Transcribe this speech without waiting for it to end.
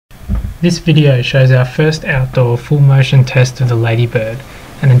This video shows our first outdoor full-motion test of the Ladybird,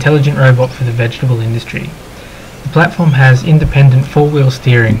 an intelligent robot for the vegetable industry. The platform has independent four-wheel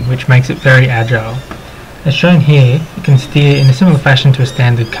steering, which makes it very agile. As shown here, it can steer in a similar fashion to a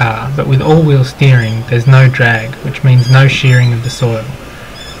standard car, but with all-wheel steering there's no drag, which means no shearing of the soil.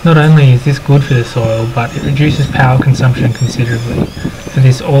 Not only is this good for the soil, but it reduces power consumption considerably for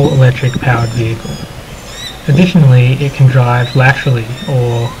this all-electric powered vehicle. Additionally, it can drive laterally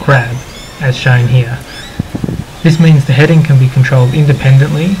or grab, as shown here. This means the heading can be controlled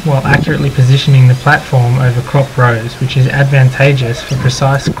independently while accurately positioning the platform over crop rows, which is advantageous for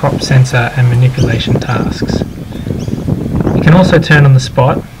precise crop sensor and manipulation tasks. It can also turn on the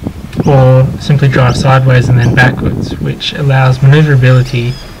spot or simply drive sideways and then backwards, which allows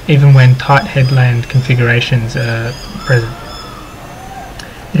manoeuvrability even when tight headland configurations are present.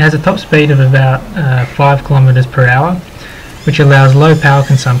 It has a top speed of about 5 km per hour, which allows low power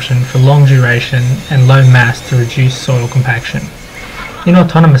consumption for long duration and low mass to reduce soil compaction. In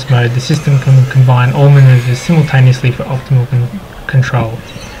autonomous mode, the system can combine all manoeuvres simultaneously for optimal control.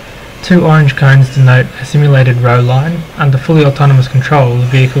 2 orange cones denote a simulated row line. Under fully autonomous control, the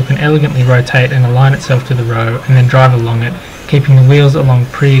vehicle can elegantly rotate and align itself to the row and then drive along it, keeping the wheels along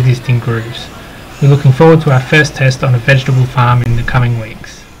pre-existing grooves. We're looking forward to our first test on a vegetable farm in the coming week.